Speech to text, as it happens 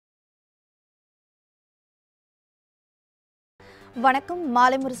வணக்கம்.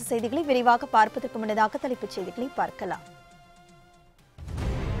 மாலைமுரசு செய்திகளை விரிவாக பார்ப்பதற்கு முன்னதாக தலைப்புச் செய்திகளை பார்க்கலாம்.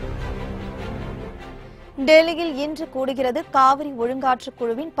 டெல்லியில் இன்று கூடுகிறது காவிரி ஒழுங்காற்று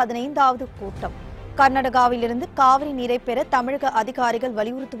குழுவின் 15வது கூட்டம். கர்நாடகாவிலிருந்து காவிரி நீரை பெற தமிழக அதிகாரிகள்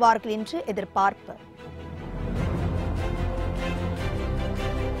வலியுறுத்துவார்கள் என்று எதிர்பார்ப்பு.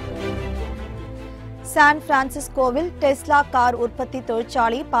 சான் பிரான்சிஸ்கோவில் டெஸ்லா கார் உற்பத்தி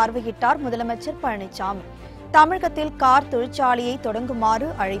தொழிற்சாலையை பார்வையிட்டார் முதலமைச்சர் பழனிசாமி. தமிழகத்தில் கார் தொழிற்சாலையை தொடங்குமாறு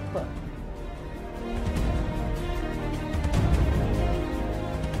அழைப்பு.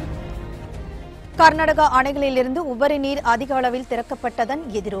 கர்நாடகா அணைகளிலிருந்து உபரி நீர் அதிக அளவில் திறக்கப்பட்டதன்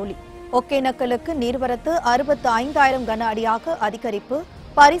எதிரொலி. ஒகேனக்கலுக்கு நீர்வரத்து 65,000 கன அடியாக அதிகரிப்பு.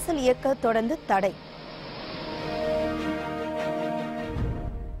 பரிசல் இயக்க தொடர்ந்து தடை.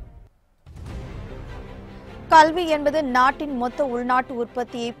 கல்வி என்பது நாட்டின் மொத்த உள்நாட்டு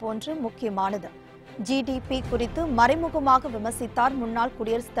உற்பத்தியை போன்று முக்கியமானது. ஜிடிபி குறித்து மறைமுகமாக விமர்சித்தார் முன்னாள்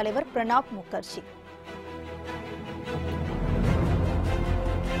குடியரசுத் தலைவர் பிரணாப் முகர்ஜி.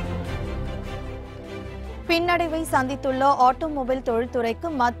 பின்னடைவை சந்தித்துள்ள ஆட்டோமொபைல்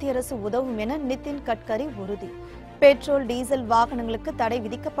தொழில்துறைக்கு மத்திய அரசு உதவும் என நிதின் கட்கரி உறுதி. பெட்ரோல் டீசல் வாகனங்களுக்கு தடை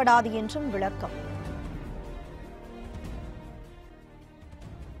விதிக்கப்படாது என்றும் விளக்கம்.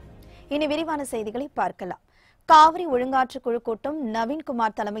 இனி விரிவான செய்திகளை பார்க்கலாம். காவிரி ஒழுங்காற்று குழு கூட்டம்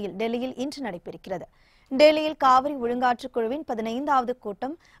நவீன்குமார் தலைமையில் டெல்லியில் இன்று நடைபெறுகிறது. டெல்லியில் காவிரி ஒழுங்காற்று குழுவின் 15வது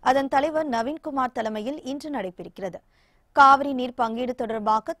கூட்டம் அதன் தலைவர் நவீன்குமார் தலைமையில் இன்று நடைபெறுகிறது. காவிரி நீர் பங்கீடு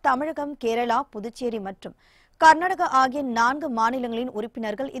தொடர்பாக தமிழகம், கேரளா, புதுச்சேரி மற்றும் கர்நாடகா ஆகிய 4 மாநிலங்களின்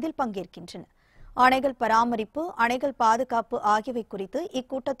உறுப்பினர்கள் இதில் பங்கேற்கின்றனர். அணைகள் பராமரிப்பு, அணைகள் பாதுகாப்பு ஆகியவை குறித்து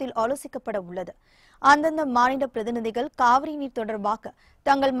இக்கூட்டத்தில் ஆலோசிக்கப்பட உள்ளது. அந்தந்த மாநில பிரதிநிதிகள் காவிரி நீர் தொடர்பாக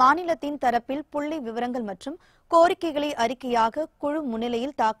தங்கள் மாநிலத்தின் தரப்பில் புள்ளி விவரங்கள் மற்றும் கோரிக்கைகளை அறிக்கையாக குழு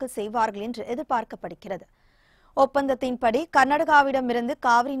முன்னிலையில் தாக்கல் செய்வார்கள் என்று எதிர்பார்க்கப்படுகிறது. ஒப்பந்தத்தின்படி கர்நாடகாவிடமிருந்து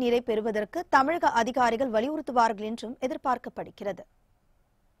காவிரி நீரை பெறுவதற்கு தமிழக அதிகாரிகள் வலியுறுத்துவார்கள் என்றும் எதிர்பார்க்கப்படுகிறது.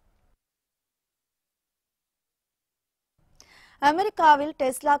 அமெரிக்காவில்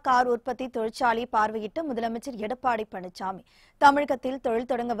டெஸ்லா கார் உற்பத்தி தொழிற்சாலையை பார்வையிட்ட முதலமைச்சர் எடப்பாடி பழனிசாமி தமிழகத்தில் தொழில்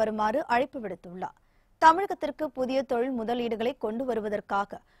தொடங்க வருமாறு அழைப்பு விடுத்துள்ளார். தமிழகத்திற்கு புதிய தொழில் முதலீடுகளை கொண்டு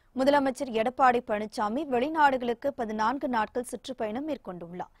வருவதற்காக முதலமைச்சர் எடப்பாடி பழனிசாமி வெளிநாடுகளுக்கு 14 நாட்கள் சுற்றுப்பயணம்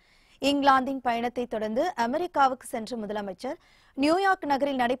மேற்கொண்டுள்ளார். இங்கிலாந்தின் பயணத்தை தொடர்ந்து அமெரிக்காவுக்கு சென்ற முதலமைச்சர் நியூயார்க்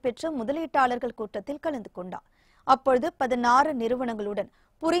நகரில் நடைபெற்ற முதலீட்டாளர்கள் கூட்டத்தில் கலந்து கொண்டார். அப்பொழுது 16 நிறுவனங்களுடன்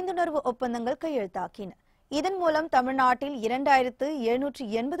புரிந்துணர்வு ஒப்பந்தங்கள் கையெழுத்தாக்கின. இதன் மூலம் தமிழ்நாட்டில்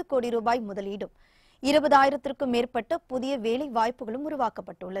 2,780 கோடி ரூபாய் முதலீடும் 20,000க்கும் மேற்பட்ட புதிய வேலை வாய்ப்புகளும்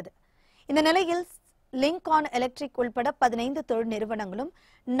உருவாக்கப்பட்டுள்ளது. இந்த நிலையில் லிங்கான் எலக்ட்ரிக் உள்பட 15 தொழில் நிறுவனங்களும்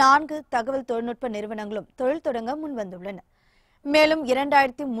 4 தகவல் தொழில்நுட்ப நிறுவனங்களும் தொழில் தொடங்க முன்வந்துள்ளன. மேலும்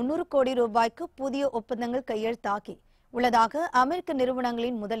 2,300 கோடி ரூபாய்க்கு புதிய ஒப்பந்தங்கள் கையெழுத்தாகி உள்ளதாக அமெரிக்க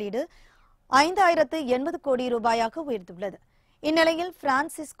நிறுவனங்களின் முதலீடு 5,080 கோடி ரூபாயாக உயர்ந்துள்ளது. இந்நிலையில்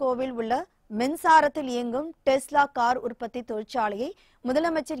பிரான்சிஸ்கோவில் உள்ள மின்சாரத்தில் இயங்கும் டெஸ்லா கார் உற்பத்தி தொழிற்சாலையை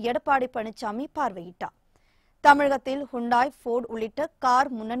முதலமைச்சர் எடப்பாடி பழனிசாமி பார்வையிட்டார். தமிழகத்தில் ஹுண்டாய், ஃபோர்டு உள்ளிட்ட கார்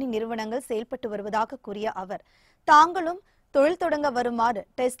முன்னணி நிறுவனங்கள் செயல்பட்டு வருவதாக கூறிய அவர் தாங்களும் தொழில் தொடங்க வருமாறு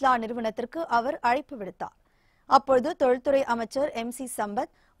டெஸ்லா நிறுவனத்திற்கு அவர் அழைப்பு விடுத்தார். அப்பொழுது தொழில்துறை அமைச்சர் MC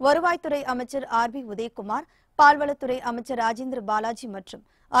சம்பத், வருவாய்த்துறை அமைச்சர் RB உதயகுமார், பால்வளத்துறை அமைச்சர் ராஜேந்திர பாலாஜி மற்றும்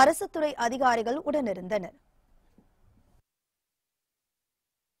அரசு துறை அதிகாரிகள் உடனிருந்தனர்.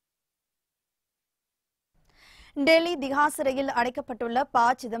 டெல்லி திஹா சிறையில் அடைக்கப்பட்டுள்ள ப.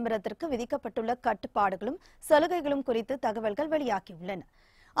 சிதம்பரத்திற்கு விதிக்கப்பட்டுள்ள கட்டுப்பாடுகளும் சலுகைகளும் குறித்து தகவல்கள் வெளியாகியுள்ளன.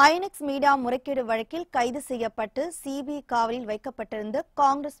 ஐஎன்எக்ஸ் மீடியா முறைகேடு வழக்கில் கைது செய்யப்பட்டு CBI காவலில் வைக்கப்பட்டிருந்த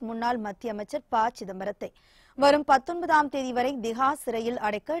காங்கிரஸ் முன்னாள் மத்திய அமைச்சர் ப. சிதம்பரத்தை வரும் 19ஆம் தேதி வரை திஹா சிறையில்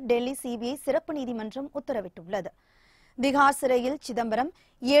அடைக்க டெல்லி CBI சிறப்பு நீதிமன்றம் உத்தரவிட்டுள்ளது. திஹா சிறையில் சிதம்பரம்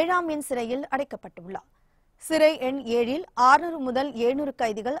 7ஆம் எண் சிறையில் அடைக்கப்பட்டுள்ளார். சிறை எண் 7இல் 600 முதல் 700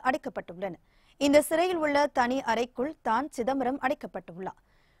 கைதிகள் அடைக்கப்பட்டுள்ளனர். இந்த சிறையில் உள்ள தனி அறைக்குள் தான் சிதம்பரம் அடைக்கப்பட்டுள்ளார்.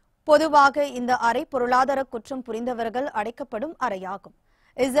 பொதுவாக இந்த அறை பொருளாதார குற்றம் புரிந்தவர்கள் அடைக்கப்படும் அறையாகும்.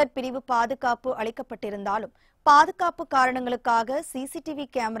 இசட் பிரிவு பாதுகாப்பு அளிக்கப்பட்டிருந்தாலும் பாதுகாப்பு காரணங்களுக்காக CCTV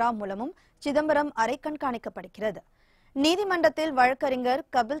கேமரா மூலமும் சிதம்பரம் அறை கண்காணிக்கப்படுகிறது. நீதிமன்றத்தில் வழக்கறிஞர்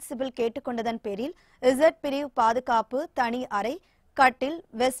கபில் சிபில் கேட்டுக்கொண்டதன் பேரில் இசட் பிரிவு பாதுகாப்பு, தனி அறை, கட்டில்,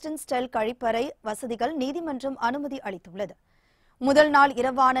 வெஸ்டர்ன் ஸ்டைல் கழிப்பறை வசதிகள் நீதிமன்றம் அனுமதி அளித்துள்ளது. முதல் நாள்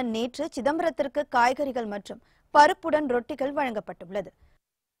இரவான நேற்று சிதம்பரத்திற்கு காய்கறிகள் மற்றும் பருப்புடன் ரொட்டிகள் வழங்கப்பட்டுள்ளது.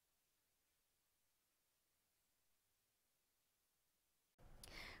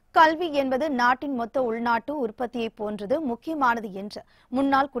 கல்வி என்பது நாட்டின் மொத்த உள்நாட்டு உற்பத்தியை போன்றது முக்கியமானது என்று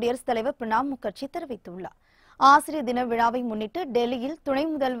முன்னாள் குடியரசுத் தலைவர் பிரணாப் முகர்ஜி தெரிவித்துள்ளார். ஆசிரியர் தின விழாவை முன்னிட்டு டெல்லியில் துணை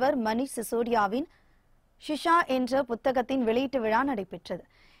முதல்வர் மணீஷ் சிசோடியாவின் ஷிஷா என்ற புத்தகத்தின் வெளியீட்டு விழா நடைபெற்றது.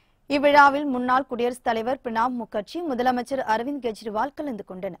 இவ்விழாவில் முன்னாள் குடியரசுத் தலைவர் பிரணாப் முகர்ஜி, முதலமைச்சர் அரவிந்த் கெஜ்ரிவால் கலந்து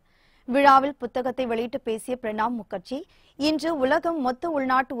கொண்டனர். விழாவில் புத்தகத்தை வெளியிட்டு பேசிய பிரணாப் முகர்ஜி, இன்று உலகம் மொத்த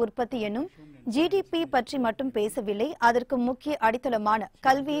உள்நாட்டு உற்பத்தி எனும் ஜிடிபி பற்றி மட்டும் பேசவில்லை, அதற்கு முக்கிய அடித்தளமான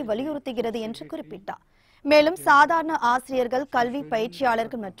கல்வியை வலியுறுத்துகிறது என்று குறிப்பிட்டார். மேலும் சாதாரண ஆசிரியர்கள், கல்வி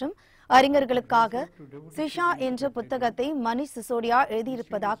பயிற்சியாளர்கள் மற்றும் அறிஞர்களுக்காக சிஷா என்ற புத்தகத்தை மனிஷ் சிசோடியா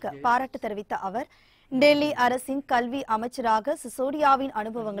எழுதியிருப்பதாக பாராட்டு தெரிவித்த அவர், டெல்லி அரசின் கல்வி அமைச்சராக சிசோடியாவின்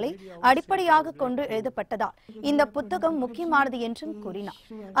அனுபவங்களை அடிப்படையாக கொண்டு எழுதப்பட்டதால் இந்த புத்தகம் முக்கியமானது என்றும் கூறினார்.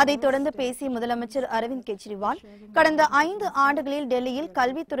 அதைத் தொடர்ந்து பேசிய முதலமைச்சர் அரவிந்த் கெஜ்ரிவால், கடந்த 5 ஆண்டுகளில் டெல்லியில்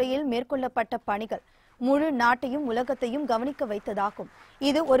கல்வித்துறையில் மேற்கொள்ளப்பட்ட பணிகள் முழு நாட்டையும் உலகத்தையும் கவனிக்க வைத்ததாகும்.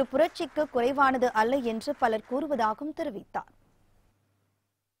 இது ஒரு புரட்சிக்கு குறைவானது அல்ல என்று பலர் கூறுவதாகவும் தெரிவித்தார்.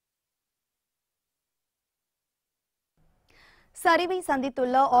 சரிவை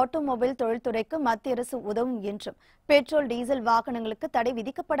சந்தித்துள்ள ஆட்டோமொபைல் தொழில்துறைக்கு மத்திய அரசு உதவும் என்றும், பெட்ரோல் டீசல் வாகனங்களுக்கு தடை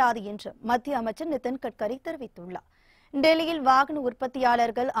விதிக்கப்படாது என்றும் மத்திய அமைச்சர் நிதின் கட்கரி தெரிவித்துள்ளார். டெல்லியில் வாகன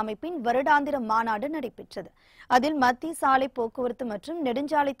உற்பத்தியாளர்கள் அமைப்பின் வருடாந்திர மாநாடு நடைபெற்றது. அதில் மத்திய சாலை போக்குவரத்து மற்றும்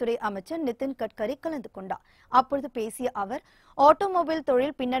நெடுஞ்சாலைத்துறை அமைச்சர் நிதின் கட்கரி கலந்து கொண்டார். அப்பொழுது பேசிய அவர், ஆட்டோமொபைல்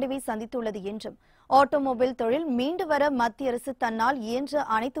தொழில் பின்னடைவை சந்தித்துள்ளது என்றும், ஆட்டோமொபைல் தொழில் மீண்டு வர மத்திய அரசு தன்னால் இயன்ற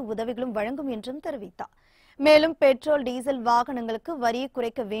அனைத்து உதவிகளும் வழங்கும் என்றும் தெரிவித்தார். மேலும் பெட்ரோல் டீசல் வாகனங்களுக்கு வரியை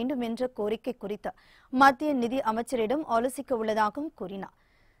குறைக்க வேண்டும் என்ற கோரிக்கை குறித்து மத்திய நிதி அமைச்சரிடம் ஆலோசிக்க உள்ளதாகவும் கூறினார்.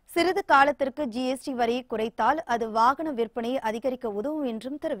 சிறிது காலத்திற்கு ஜிஎஸ்டி வரியை குறைத்தால் அது வாகன விற்பனையை அதிகரிக்க உதவும்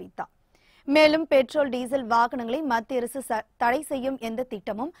என்றும் தெரிவித்தார். மேலும் பெட்ரோல் டீசல் வாகனங்களை மத்திய அரசு தடை செய்யும் எந்த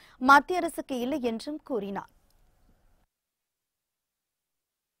திட்டமும் மத்திய அரசுக்கு இல்லை என்றும் கூறினார்.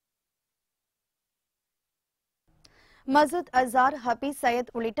 மசூத் அசார், ஹபீஸ் சையத்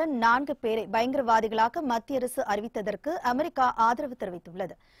உள்ளிட்ட 4 பேரை பயங்கரவாதிகளாக மத்திய அரசு அறிவித்ததற்கு அமெரிக்கா ஆதரவு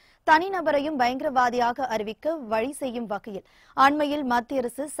தெரிவித்துள்ளது. தனிநபரையும் பயங்கரவாதியாக அறிவிக்க வழி செய்யும் வகையில் அண்மையில் மத்திய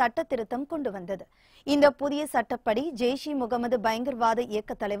அரசு சட்ட திருத்தம் கொண்டு வந்தது. இந்த புதிய சட்டப்படி ஜெய்ஷ்-இ முகமது பயங்கரவாத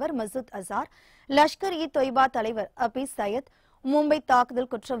இயக்க தலைவர் மசூத் அசார், லஷ்கர்-இ-தொய்பா தலைவர் ஹபீஸ் சையத், மும்பை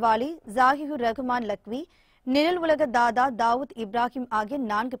தாக்குதல் குற்றவாளி ஜாஹிர் ரஹ்மான் லக்வி, நிழல் உலக தாதா தாவூத் இப்ராஹிம் ஆகிய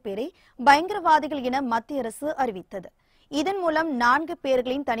 4 பேரை பயங்கரவாதிகள் என மத்திய அரசு அறிவித்தது. இதன் மூலம் 4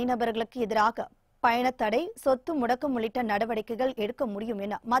 பேர்களின் தனிநபர்களுக்கு எதிராக பயணத்தடை, சொத்து முடக்கம் உள்ளிட்ட நடவடிக்கைகள் எடுக்க முடியும்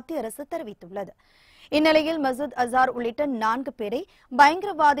என மத்திய அரசு தெரிவித்துள்ளது. இந்நிலையில் மசூத் அசார் உள்ளிட்ட 4 பேரை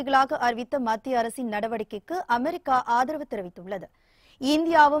பயங்கரவாதிகளாக அறிவித்த மத்திய அரசின் நடவடிக்கைக்கு அமெரிக்கா ஆதரவு தெரிவித்துள்ளது.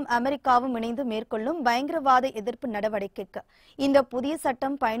 இந்தியாவும் அமெரிக்காவும் இணைந்து மேற்கொள்ளும் பயங்கரவாத எதிர்ப்பு நடவடிக்கைக்கு இந்த புதிய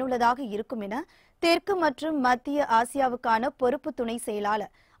சட்டம் பயனுள்ளதாக இருக்கும் என தெற்கு மற்றும் மத்திய ஆசியாவுக்கான பொறுப்பு துணை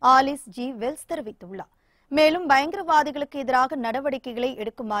செயலாளர் ஆலிஸ் ஜி வெல்ஸ் தெரிவித்துள்ளார். மேலும் பயங்கரவாதிகளுக்கு எதிராக நடவடிக்கைகளை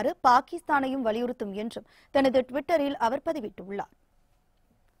எடுக்குமாறு பாகிஸ்தானையும் வலியுறுத்தும் என்றும் தனது ட்விட்டரில் அவர் பதிவிட்டுள்ளார்.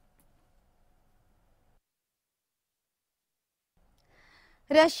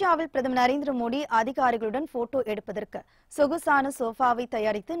 ரஷ்யாவில் பிரதமர் நரேந்திர மோடி அதிகாரிகளுடன் போட்டோ எடுப்பதற்கு சொகுசான சோஃபாவை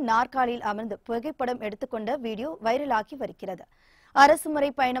தயாரித்து நாற்காலியில் அமர்ந்து புகைப்படம் எடுத்துக்கொண்ட வீடியோ வைரலாகி வருகிறது. அரசுமுறை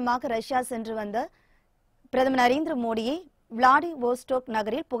பயணமாக ரஷ்யா சென்று வந்த பிரதமர் நரேந்திர மோடியை விளாடிவோஸ்டோக்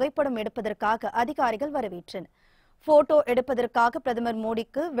நகரில் புகைப்படம் எடுப்பதற்காக அதிகாரிகள் வரவேற்றனர். போட்டோ எடுப்பதற்காக பிரதமர்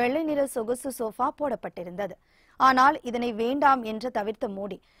மோடிக்கு வெள்ளை நிற சொகுசு சோஃபா போடப்பட்டிருந்தது. ஆனால் இதனை வேண்டாம் என்று தவிர்த்த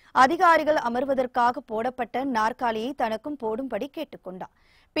மோடி, அதிகாரிகள் அமர்வதற்காக போடப்பட்ட நாற்காலியை தனக்கும் போடும்படி கேட்டுக்கொண்டார்.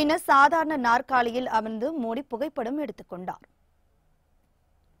 பின்னர் சாதாரண நாற்காலியில் அமர்ந்து மோடி புகைப்படம் எடுத்துக்கொண்டார்.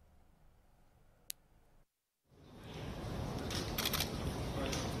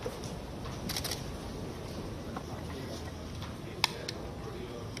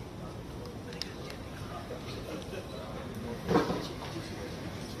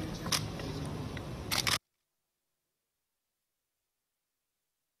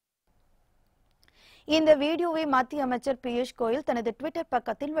 இந்த வீடியோவை மத்திய அமைச்சர் பியூஷ் கோயல் தனது ட்விட்டர்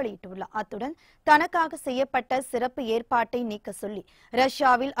பக்கத்தில் வெளியிட்டுள்ளார். அத்துடன் தனக்காக செய்யப்பட்ட சிறப்பு ஏற்பாட்டை நீக்க சொல்லி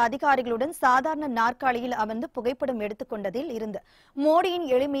ரஷ்யாவில் அதிகாரிகளுடன் சாதாரண நாற்காலியில் அமர்ந்து புகைப்படம் எடுத்துக்கொண்டதில் இருந்து மோடியின்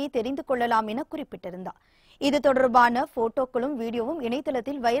எளிமையை தெரிந்து கொள்ளலாம் என குறிப்பிட்டிருந்தார். இது தொடர்பான போட்டோக்களும் வீடியோவும்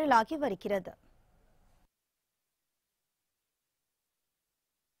இணையதளத்தில் வைரலாகி வருகிறது.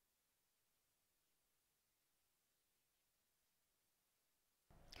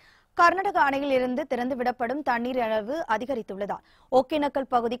 கர்நாடக அணையில் இருந்து திறந்துவிடப்படும் தண்ணீர் அளவு அதிகரித்துள்ளதால் ஒகேனக்கல்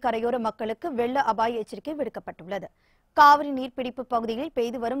பகுதி கரையோர மக்களுக்கு வெள்ள அபாய எச்சரிக்கை விடுக்கப்பட்டுள்ளது. காவிரி நீர்பிடிப்பு பகுதியில்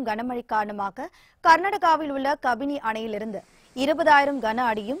பெய்து வரும் கனமழை காரணமாக கர்நாடகாவில் உள்ள கபினி அணையிலிருந்து 20,000 கன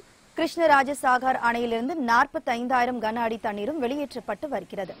அடியும், கிருஷ்ணராஜசாகர் அணையிலிருந்து 45,000 கன அடி தண்ணீரும் வெளியேற்றப்பட்டு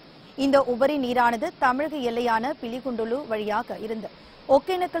வருகிறது. இந்த உபரி நீரானது தமிழக எல்லையான பிலிகுண்டுலு வழியாக இருந்து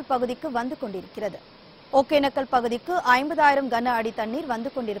ஒகேனக்கல் பகுதிக்கு வந்து கொண்டிருக்கிறது. ஒகேனக்கல் பகுதிக்கு 50,000 கன அடி தண்ணீர் வந்து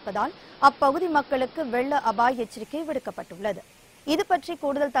கொண்டிருப்பதால் அப்பகுதி மக்களுக்கு வெள்ள அபாய எச்சரிக்கை விடுக்கப்பட்டுள்ளது. இது பற்றி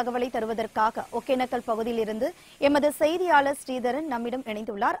கூடுதல் தகவலை தருவதற்காக ஒகேனக்கல் பகுதியில் இருந்து எமது செய்தியாளர் ஸ்ரீதரன் நம்மிடம்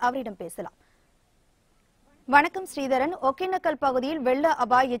இணைந்துள்ளார். அவரிடம் பேசலாம். வணக்கம் ஸ்ரீதரன். ஒகேனக்கல் பகுதியில் வெள்ள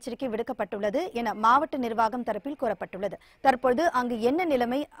அபாய எச்சரிக்கை விடுக்கப்பட்டுள்ளது என மாவட்ட நிர்வாகம் தரப்பில் கூறப்பட்டுள்ளது. தற்போது அங்கு என்ன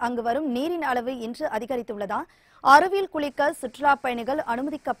நிலைமை? அங்கு வரும் நீரின் அளவு இன்று அதிகரித்துள்ளதா? அருவியில் குளிக்க சுற்றுலா பயணிகள்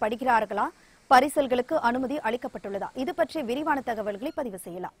அனுமதிக்கப்படுகிறார்களா? பரிசல்களுக்கு அனுமதி அளிக்கப்பட்டுள்ளதா? இது பற்றி விரிவான தகவல்களை பதிவு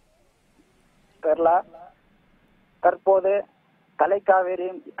செய்யலாம். தற்போது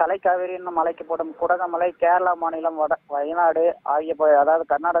தலைக்காவேரி என்னும் அழைக்கப்படும் குடகமலை கேரளா மாநிலம் வயநாடு ஆகிய அதாவது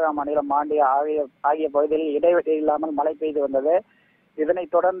கர்நாடகா மாநிலம் மாண்டியா ஆகிய பகுதிகளில் இடைவெளி இல்லாமல் மழை பெய்து வந்தது.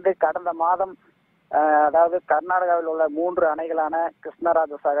 இதனைத் தொடர்ந்து கடந்த மாதம் அதாவது கர்நாடகாவில் உள்ள 3 அணைகளான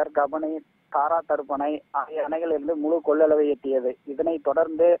கிருஷ்ணராஜசாகர், கபனி, தாரா தடுப்பணை ஆகிய அணைகளிலிருந்து முழு கொள்ளளவை எட்டியது. இதனைத்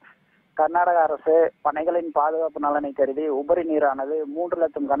தொடர்ந்து கர்நாடக அரசு அணைகளின் பாதுகாப்பு நலனை கருதி உபரி நீரானது 3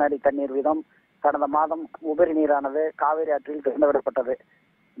 லட்சம் கன அடி தண்ணீர் வீதம் கடந்த மாதம் உபரி நீரானது காவிரி ஆற்றில் திறந்துவிடப்பட்டது.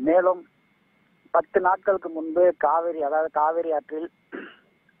 மேலும் 10 நாட்களுக்கு முன்பு காவிரி ஆற்றில்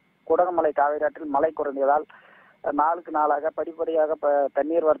குடகமலை காவிரி ஆற்றில் மழை குறைந்ததால் நாளுக்கு நாளாக படிப்படியாக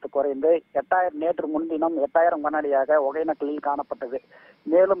தண்ணீர் வரத்து குறைந்து நேற்று முன்தினம் 8,000 கன அடியாக ஒகேனக்கலில் காணப்பட்டது.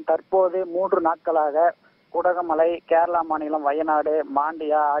 மேலும் தற்போது 3 நாட்களாக குடகமலை, கேரளா மாநிலம் வயநாடு,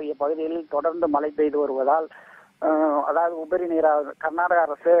 மாண்டியா ஆகிய பகுதிகளில் தொடர்ந்து மழை பெய்து வருவதால் அதாவது உபரி நீராக கர்நாடக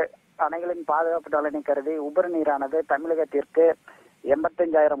அரசு அணைகளின் பாதுகாப்பு நலனை கருதி உபரி நீரானது தமிழகத்திற்கு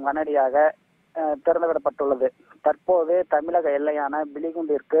 85,000 கன அடியாக திறந்துவிடப்பட்டுள்ளது. தற்போது தமிழக எல்லையான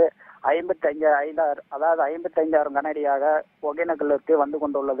பிலிகுண்டிற்கு 55,000 கன அடியாக ஒகேனக்கலுக்கு வந்து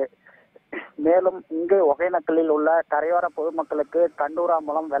கொண்டுள்ளது. மேலும் இங்கு ஒகேனக்கலில் உள்ள கரையோர பொதுமக்களுக்கு தண்டூரா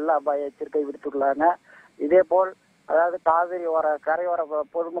மூலம் வெள்ள அபாய எச்சரிக்கை விடுத்துள்ளாங்க. இதே போல் அதாவது காவிரி கரையோர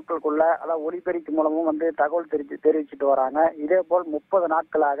பொதுமக்களுக்குள்ள ஒலிபெருக்கி மூலமும் தகவல் தெரிவிச்சுட்டு வராங்க. இதே போல் 30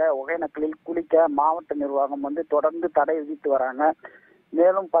 நாட்களாக ஒகேனக்கலில் குளிக்க மாவட்ட நிர்வாகம் தொடர்ந்து தடை விதித்து வராங்க.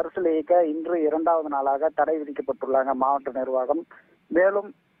 மேலும் பரிசல் இயக்க இன்று 2வது நாளாக தடை விதிக்கப்பட்டுள்ளாங்க மாவட்ட நிர்வாகம். மேலும்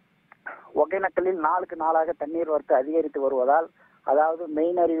ஒகேனக்கலில் நாளுக்கு நாளாக தண்ணீர் வரத்து அதிகரித்து வருவதால் அதாவது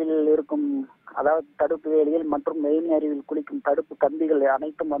மெயின் அருவியில் இருக்கும் தடுப்பு வேலியில் மற்றும் மெயின் அருவியில் குளிக்கும் தடுப்பு கம்பிகள்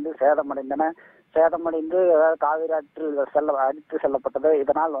அனைத்தும் சேதமடைந்து காவிரி ஆற்றில் அடித்து செல்லப்பட்டது.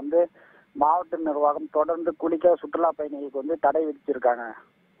 இதனால் மாவட்ட நிர்வாகம் தொடர்ந்து குளிக்க சுற்றுலா பயணிகளுக்கு தடை விதிச்சிருக்காங்க.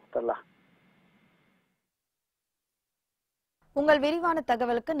 உங்கள் விரிவான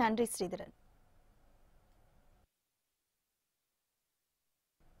தகவலுக்கு நன்றி ஸ்ரீதரன்.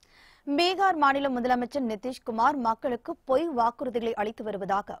 பீகார் மாநில முதலமைச்சர் நிதிஷ்குமார் மக்களுக்கு பொய் வாக்குறுதிகளை அளித்து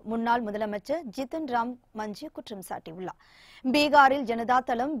வருவதாக முன்னாள் முதலமைச்சர் ஜித்தன் ராம் மஞ்சி குற்றம் சாட்டியுள்ளார். பீகாரில் ஜனதா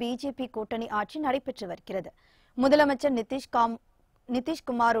தளம் பிஜேபி கூட்டணி ஆட்சி நடைபெற்று வருகிறது. முதலமைச்சர்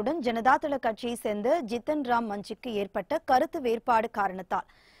நிதிஷ்குமாருடன் ஜனதா தள கட்சியை சேர்ந்த ஜித்தன் ராம் மஞ்சிக்கு ஏற்பட்ட கருத்து வேறுபாடு காரணத்தால்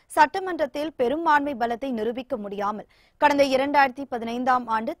சட்டமன்றத்தில் பெரும்பான்மை பலத்தை நிரூபிக்க முடியாமல் கடந்த 2015ஆம்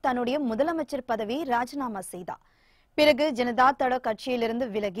ஆண்டு தன்னுடைய முதலமைச்சர் பதவியை ராஜினாமா செய்தார். பிறகு ஜனதா தள கட்சியிலிருந்து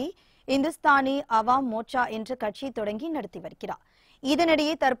விலகி இந்துஸ்தானி அவாம் மோர்ச்சா என்ற கட்சியை தொடங்கி நடத்தி வருகிறார்.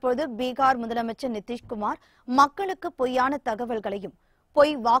 இதனிடையே தற்போது பீகார் முதலமைச்சர் நிதிஷ்குமார் மக்களுக்கு பொய்யான தகவல்களையும்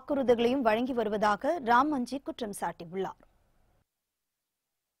பொய் வாக்குறுதிகளையும் வழங்கி வருவதாக ராம் மஞ்சி குற்றம் சாட்டியுள்ளார்.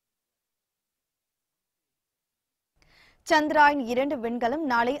 சந்திராயன் 2 விண்கலம்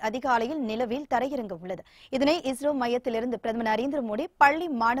நாளை அதிகாலையில் நிலவில் தரையிறங்க உள்ளது. இதனை இஸ்ரோ மையத்திலிருந்து பிரதமர் நரேந்திர மோடி பள்ளி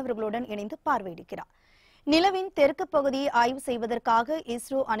மாணவர்களுடன் இணைந்து பார்வையிடுகிறார். நிலவின் தெற்கு பகுதியை ஆய்வு செய்வதற்காக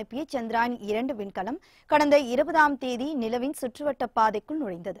இஸ்ரோ அனுப்பிய சந்திராயன் 2 விண்கலம் கடந்த 20ஆம் தேதி நிலவின் சுற்றுவட்ட பாதைக்குள்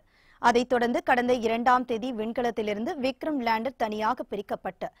நுழைந்தது. அதைத் தொடர்ந்து கடந்த 2ஆம் தேதி விண்கலத்திலிருந்து விக்ரம் லேண்டர் தனியாக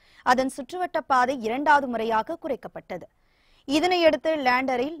பிரிக்கப்பட்டு அதன் சுற்றுவட்ட பாதை 2வது முறையாக குறைக்கப்பட்டது. இதனையடுத்து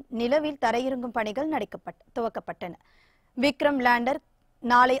லேண்டரில் நிலவில் தரையிறங்கும் பணிகள் துவக்கப்பட்டன. விக்ரம் லேண்டர்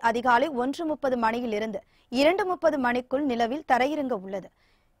நாளை அதிகாலை 1:30 மணியிலிருந்து 2:30 மணிக்குள் நிலவில் தரையிறங்க உள்ளது.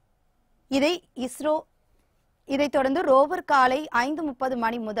 இதைத் தொடர்ந்து ரோவர் காலை 5:30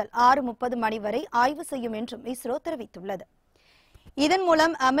 மணி முதல் 6:30 மணி வரை ஆய்வு செய்யும் என்றும் இஸ்ரோ தெரிவித்துள்ளது. இதன்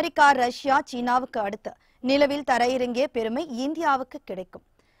மூலம் அமெரிக்கா, ரஷ்யா, சீனாவுக்கு அடுத்து நிலவில் தரையிறங்கிய பெருமை இந்தியாவுக்கு கிடைக்கும்.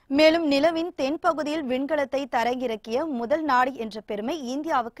 மேலும் நிலவின் தென்பகுதியில் விண்கலத்தை தரையிறக்கிய முதல் நாடு என்ற பெருமை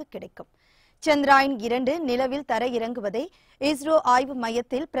இந்தியாவுக்கு கிடைக்கும். சந்திராயன் 2 நிலவில் தரையிறங்குவதை இஸ்ரோ ஆய்வு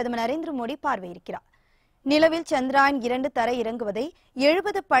மையத்தில் பிரதமர் நரேந்திர மோடி பார்வையிடுகிறார். நிலவில் சந்திராயன் 2 தரை இறங்குவதை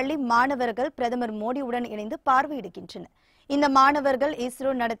 70 பள்ளி மாணவர்கள் பிரதமர் மோடியுடன் இணைந்து பார்வையிடுகின்றனர். இந்த மாணவர்கள்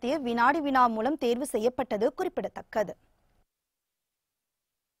இஸ்ரோ நடத்திய வினாடி வினா மூலம் தேர்வு செய்யப்பட்டது குறிப்பிடத்தக்கது.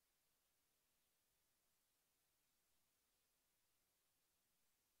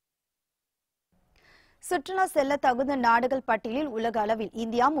 சுற்றுலா செல்ல தகுந்த நாடுகள் பட்டியலில் உலக அளவில்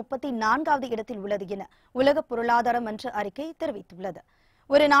இந்தியா 34வது இடத்தில் உள்ளது என உலக பொருளாதார மன்ற அறிக்கை தெரிவித்துள்ளது.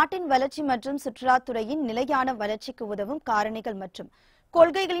 ஒரு நாட்டின் வளர்ச்சி மற்றும் சுற்றுலாத்துறையின் நிலையான வளர்ச்சிக்கு உதவும் காரணிகள் மற்றும்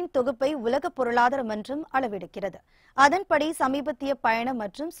கொள்கைகளின் தொகுப்பை உலக பொருளாதார மன்றம் அளவெடுக்கிறது. அதன்படி சமீபத்திய பயண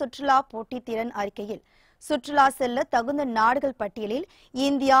மற்றும் சுற்றுலா போட்டித்திறன் அறிக்கையில் சுற்றுலா செல்ல தகுந்த நாடுகள் பட்டியலில்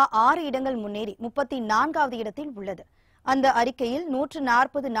இந்தியா 6 இடங்கள் முன்னேறி 34வது இடத்தில் உள்ளது. அந்த அறிக்கையில்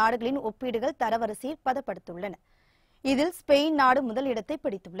 140 நாடுகளின் ஒப்பீடுகள் தரவரிசையில் பதப்படுத்துள்ளன. இதில் ஸ்பெயின் நாடு முதல் இடத்தை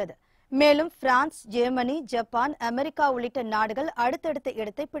பிடித்துள்ளது. மேலும் பிரான்ஸ், ஜெர்மனி, ஜப்பான், அமெரிக்கா உள்ளிட்ட நாடுகள் அடுத்தடுத்த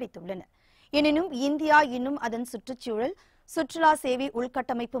இடத்தை பிடித்துள்ளன. எனினும் இந்தியா இன்னும் அதன் சுற்றுச்சூழல், சுற்றுலா சேவை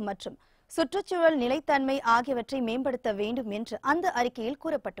உள்கட்டமைப்பு மற்றும் சுற்றுச்சூழல் நிலைத்தன்மை ஆகியவற்றை மேம்படுத்த வேண்டும் என்று அந்த அறிக்கையில்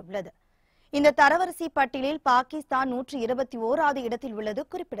கூறப்பட்டுள்ளது. இந்த தரவரிசை பட்டியலில் பாகிஸ்தான் 121வது இடத்தில் உள்ளது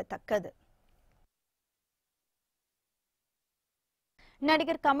குறிப்பிடத்தக்கது.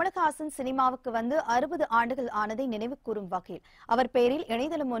 நடிகர் கமலஹாசன் சினிமாவுக்கு வந்து 60 ஆண்டுகள் ஆனதை நினைவு கூறும் வகையில் அவர் பெயரில்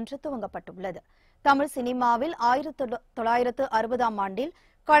இணையதளம் ஒன்று துவங்கப்பட்டுள்ளது. தமிழ் சினிமாவில் 1960ஆம் ஆண்டில்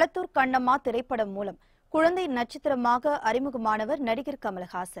களத்தூர் கண்ணம்மா திரைப்படம் மூலம் குழந்தை நட்சத்திரமாக அறிமுகமானவர் நடிகர்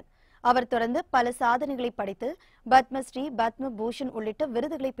கமலஹாசன். அவர் தொடர்ந்து பல சாதனைகளை படைத்து பத்மஸ்ரீ, பத்ம பூஷன் உள்ளிட்ட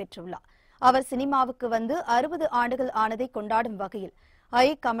விருதுகளை பெற்றுள்ளார். அவர் சினிமாவுக்கு வந்து 60 ஆண்டுகள் ஆனதை கொண்டாடும் வகையில்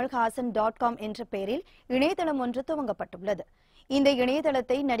kamalhasan.com என்ற பெயரில் இணையதளம் ஒன்று துவங்கப்பட்டுள்ளது. இந்த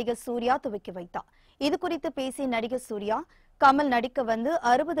இணையதளத்தை நடிகர் சூர்யா துவக்கி வைத்தார். இதுகுறித்து பேசிய நடிகர் சூர்யா, கமல் நடிக்க வந்து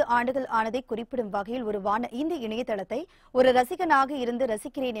 60 ஆண்டுகள் ஆனதை குறிப்பிடும் வகையில் உருவான இந்த இணையதளத்தை ஒரு ரசிகனாக இருந்து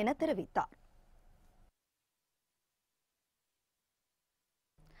ரசிக்கிறேன் என தெரிவித்தார்.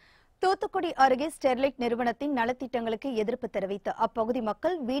 தூத்துக்குடி அருகே ஸ்டெர்லைட் நிறுவனத்தின் நலத்திட்டங்களுக்கு எதிர்ப்பு தெரிவித்து அப்பகுதி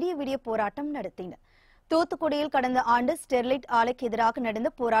மக்கள் விடிய போராட்டம் நடத்தினர். தூத்துக்குடியில் கடந்த ஆண்டு ஸ்டெர்லைட் ஆலைக்கு எதிராக நடந்த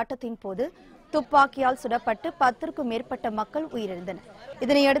போராட்டத்தின் போது துப்பாக்கியால் சுடப்பட்டு 10க்கும் மேற்பட்ட மக்கள் உயிரிழந்தனர்.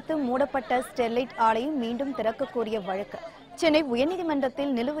 இதனையடுத்து மூடப்பட்ட ஸ்டெர்லைட் ஆலையை மீண்டும் திறக்க கோரிய வழக்கு சென்னை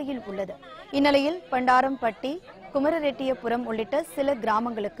உயர்நீதிமன்றத்தில் நிலுவையில் உள்ளது. இந்நிலையில் பண்டாரம்பட்டி, குமரரெட்டியபுரம் உள்ளிட்ட சில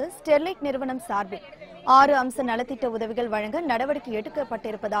கிராமங்களுக்கு ஸ்டெர்லைட் நிறுவனம் சார்பில் 6 அம்ச நலத்திட்ட உதவிகள் வழங்க நடவடிக்கை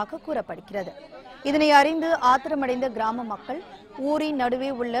எடுக்கப்பட்டிருப்பதாக கூறப்படுகிறது. இதனை அறிந்து ஆத்திரமடைந்த கிராம மக்கள் ஊரின்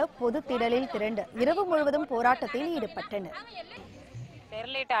நடுவே உள்ள பொது திடலில் திரண்டு இரவு முழுவதும் போராட்டத்தில் ஈடுபட்டனர்.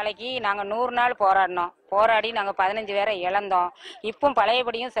 ஸ்டெர்லைட் ஆலைக்கு நாங்கள் 100 நாள் போராடி நாங்கள் 15 பேரை இழந்தோம். இப்போ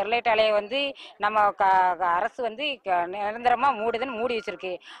பழையபடியும் ஸ்டெர்லைட் ஆலையை வந்து நம்ம அரசு வந்து நிரந்தரமாக மூடி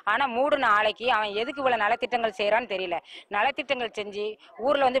வச்சிருக்கு. ஆனால் மூடின ஆலைக்கு அவன் எதுக்கு இவ்வளோ நலத்திட்டங்கள் செய்கிறான்னு தெரியல. நலத்திட்டங்கள் செஞ்சு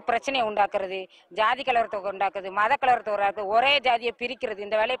ஊரில் வந்து பிரச்சனையை உண்டாக்குறது, ஜாதி கலவரத்தை உண்டாக்குறது, மத கலவரத்தை உண்டாக்குறது, ஒரே ஜாதியை பிரிக்கிறது,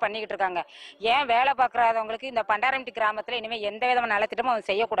 இந்த வேலையை பண்ணிக்கிட்டு இருக்காங்க. ஏன் வேலை பார்க்குறாதவங்களுக்கு இந்த பண்டாரம்பட்டி கிராமத்தில் இனிமேல் எந்த விதமான நலத்திட்டமும்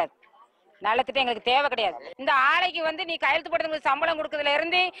அவன் செய்யக்கூடாது. நலத்திட்டம் எங்களுக்கு தேவை கிடையாது. இந்த ஆலைக்கு வந்து நீ கையெழுத்து போடுறதுக்கு சம்பளம் கொடுக்கறதுல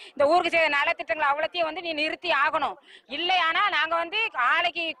இருந்து இந்த ஊருக்கு செய்த நலத்திட்டங்கள் அவ்வளோத்தையும் வந்து நீ நிறுத்தி ஆகணும். இல்லையானா நாங்க வந்து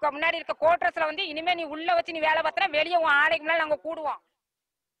ஆலைக்கு முன்னாடி இருக்க கோட்ரஸ்ல வந்து இனிமே நீ உள்ள வச்சு நீ வேலை பார்த்தா வெளியே ஆலைக்கு முன்னாடி நாங்க கூடுவோம்.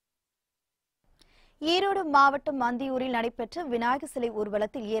 ஈரோடு மாவட்டம் அந்தியூரில் நடைபெற்ற விநாயகர் சிலை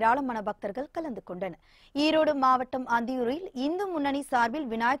ஊர்வலத்தில் ஏராளமான பக்தர்கள் கலந்து கொண்டனர். ஈரோடு மாவட்டம் அந்தியூரில் இந்து முன்னணி சார்பில்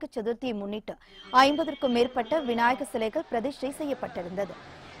விநாயகர் சதுர்த்தியை முன்னிட்டு 50க்கும் மேற்பட்ட விநாயகர் சிலைகள் பிரதிஷ்டை செய்யப்பட்டிருந்தது.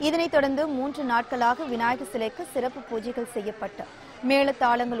 இதனைத் தொடர்ந்து 3 நாட்களாக விநாயகர் சிலைக்கு சிறப்பு பூஜைகள் செய்யப்பட்டு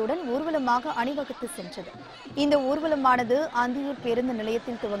மேளதாளங்களுடன் ஊர்வலமாக அணிவகுத்து சென்றது. இந்த ஊர்வலமானது அந்தியூர் பேருந்து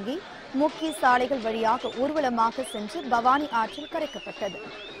நிலையத்தில் துவங்கி முக்கிய சாலைகள் வழியாக ஊர்வலமாக சென்று பவானி ஆற்றில் கரைக்கப்பட்டது.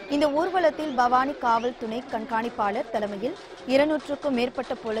 இந்த ஊர்வலத்தில் பவானி காவல் துணை கண்காணிப்பாளர் தலைமையில் 200க்கும்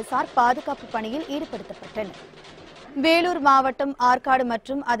மேற்பட்ட போலீசார் பாதுகாப்பு பணியில் ஈடுபடுத்தப்பட்டனர். வேலூர் மாவட்டம் ஆற்காடு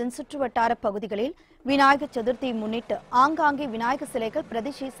மற்றும் அதன் சுற்றுவட்டார பகுதிகளில் விநாயகர் சதுர்த்தியை முன்னிட்டு ஆங்காங்கே விநாயகர் சிலைகள்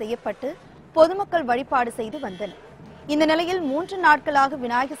பிரதிஷ்டை செய்யப்பட்டு பொதுமக்கள் வழிபாடு செய்து வந்தனர். இந்த நிலையில் 3 நாட்களாக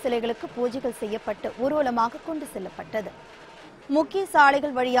விநாயகர் சிலைகளுக்கு பூஜைகள் செய்யப்பட்டு ஊர்வலமாக கொண்டு செல்லப்பட்டது. முக்கிய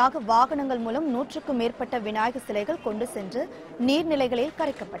சாலைகள் வழியாக வாகனங்கள் மூலம் 100க்கும் மேற்பட்ட விநாயகர் சிலைகள் கொண்டு சென்று நீர்நிலைகளில்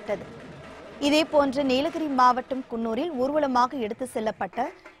கரைக்கப்பட்டது. இதேபோன்று நீலகிரி மாவட்டம் குன்னூரில் ஊர்வலமாக எடுத்து செல்லப்பட்ட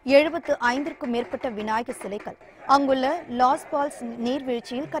 75க்கும் மேற்பட்ட விநாயகர் சிலைகள் அங்குள்ள லாஸ் பால்ஸ்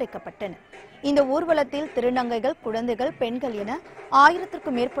நீர்வீழ்ச்சியில் கரைக்கப்பட்டன. இந்த ஊர்வலத்தில் திருநங்கைகள், குழந்தைகள், பெண்கள் என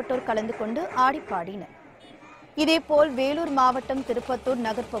 1000க்கும் மேற்பட்டோர் கலந்து கொண்டு ஆடிப்பாடினர். இதேபோல் வேலூர் மாவட்டம் திருப்பத்தூர்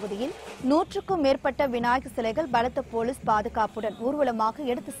நகர் பகுதியில் 100க்கும் மேற்பட்ட விநாயகர் சிலைகள் பலத்த போலீஸ் பாதுகாப்புடன் ஊர்வலமாக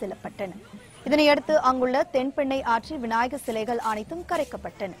எடுத்து செல்லப்பட்டன. இதனையடுத்து அங்குள்ள தென்பெண்ணை ஆற்றில் விநாயகர் சிலைகள் அனைத்தும்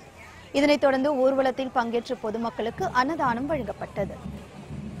கரைக்கப்பட்டன. இதனைத் தொடர்ந்து ஊர்வலத்தில் பங்கேற்ற பொதுமக்களுக்கு அன்னதானம் வழங்கப்பட்டது.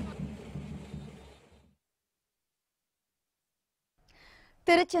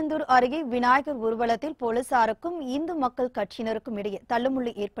 திருச்செந்தூர் அருகே விநாயகர் ஊர்வலத்தில் போலீசாருக்கும் இந்து மக்கள் கட்சியினருக்கும் இடையே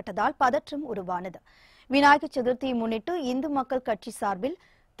தள்ளுமுள்ளு ஏற்பட்டதால் பதற்றம் உருவானது. விநாயகர் சதுர்த்தியை முன்னிட்டு இந்து மக்கள் கட்சி சார்பில்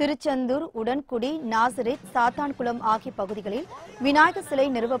திருச்செந்தூர், உடன்குடி, நாசரேத், சாத்தான்குளம் ஆகிய பகுதிகளில் விநாயகர் சிலை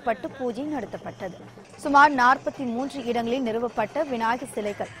நிறுவப்பட்டு பூஜை நடத்தப்பட்டது. சுமார் 43 இடங்களில் நிறுவப்பட்ட விநாயகர்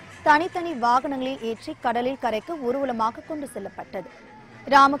சிலைகள் தனித்தனி வாகனங்களில் ஏற்றி கடலில் கரைக்க ஊர்வலமாக கொண்டு செல்லப்பட்டது.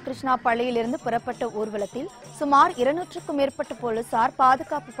 ராமகிருஷ்ணா பள்ளியிலிருந்து புறப்பட்ட ஊர்வலத்தில் சுமார் 200க்கும் மேற்பட்ட போலீசார்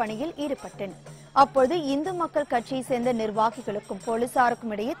பாதுகாப்பு பணியில் ஈடுபட்டனர். அப்போது இந்து மக்கள் கட்சியை சேர்ந்த நிர்வாகிகளுக்கும்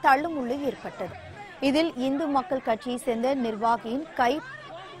போலீசாருக்கும் இடையே தள்ளுமுள்ளு ஏற்பட்டது. இதில் இந்து மக்கள் கட்சியை சேர்ந்த நிர்வாகியின் கை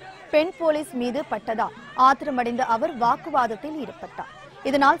பெண் போலீஸ் மீது பட்டதால் ஆத்திரமடைந்த அவர் வாக்குவாதத்தில் ஈடுபட்டார்.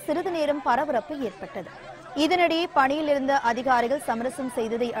 இதனால் சிறிது நேரம் பரபரப்பு ஏற்பட்டது. இதனிடையே பணியில் இருந்த அதிகாரிகள் சமரசம்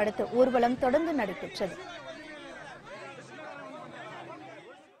செய்ததை அடுத்து ஊர்வலம் தொடர்ந்து நடைபெற்றது.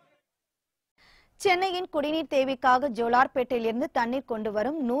 சென்னையின் குடிநீர் தேவைக்காக ஜோலார்பேட்டையிலிருந்து தண்ணீர் கொண்டு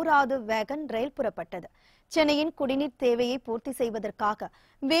வரும் 100வது வேகன் ரயில் புறப்பட்டது. சென்னையின் குடிநீர் தேவையை பூர்த்தி செய்வதற்காக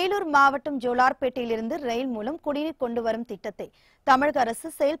வேலூர் மாவட்டம் ஜோலார்பேட்டையிலிருந்து ரயில் மூலம் குடிநீர் கொண்டு வரும் திட்டத்தை தமிழக அரசு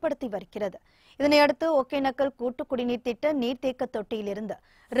செயல்படுத்தி வருகிறது. இதனையடுத்து ஒகேனக்கல் கூட்டு குடிநீர் திட்ட நீர்த்தேக்க தொட்டியிலிருந்து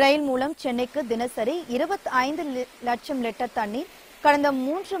ரயில் மூலம் சென்னைக்கு தினசரி 25 லட்சம் லிட்டர் தண்ணீர் கடந்த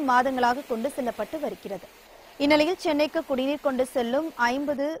 3 மாதங்களாக கொண்டு செல்லப்பட்டு வருகிறது. இந்நிலையில் சென்னைக்கு குடிநீர் கொண்டு செல்லும்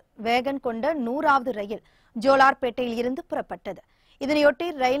 50 வேகன் கொண்ட 100வது ரயில் ஜோலார்பேட்டையில் இருந்து புறப்பட்டது. இதனையொட்டி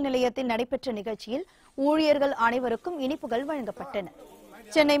ரயில் நிலையத்தில் நடைபெற்ற நிகழ்ச்சியில் ஊழியர்கள் அனைவருக்கும் இனிப்புகள் வழங்கப்பட்டன.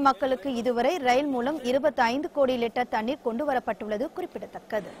 சென்னை மக்களுக்கு இதுவரை ரயில் மூலம் 25 கோடி லிட்டர் தண்ணீர் கொண்டு வரப்பட்டுள்ளது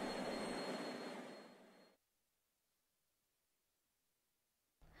குறிப்பிடத்தக்கது.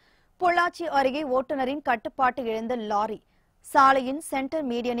 பொள்ளாச்சி அருகே ஓட்டுநரின் கட்டுப்பாட்டு இழந்த லாரி சாலையின் சென்டர்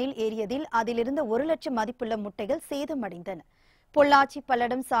மீடியனில் ஏறியதில் அதிலிருந்த 1 லட்சம் மதிப்புள்ள முட்டைகள் சேதமடைந்தன. பொள்ளாச்சி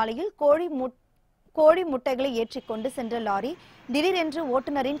பல்லடம் சாலையில் கோழி முட்டைகளை ஏற்றிக் கொண்டு சென்ற லாரி திடீரென்று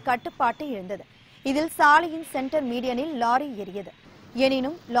ஓட்டுநரின் கட்டுப்பாட்டை இழந்தது. இதில் சாலையின் சென்டர் மீடியனில் லாரி ஏறியது.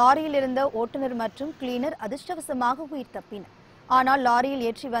 எனினும் லாரியில் இருந்த ஓட்டுநர் மற்றும் கிளீனர் அதிர்ஷ்டவசமாக உயிர் தப்பினர். ஆனால் லாரியில்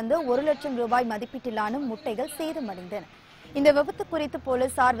ஏற்றி வந்த 1 லட்சம் ரூபாய் மதிப்பீட்டிலான முட்டைகள் சேதமடைந்தன. இந்த விபத்து குறித்து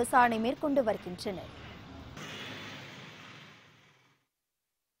போலீசார் விசாரணை மேற்கொண்டு வருகின்றனர்.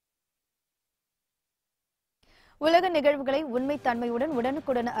 உலக நிகழ்வுகளை உண்மை தன்மையுடன்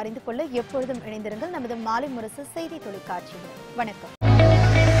உடனுக்குடன் அறிந்து கொள்ள எப்பொழுதும் இணைந்திருங்கள் நமது மாலை முரசு செய்தி தொலைக்காட்சியில். வணக்கம்.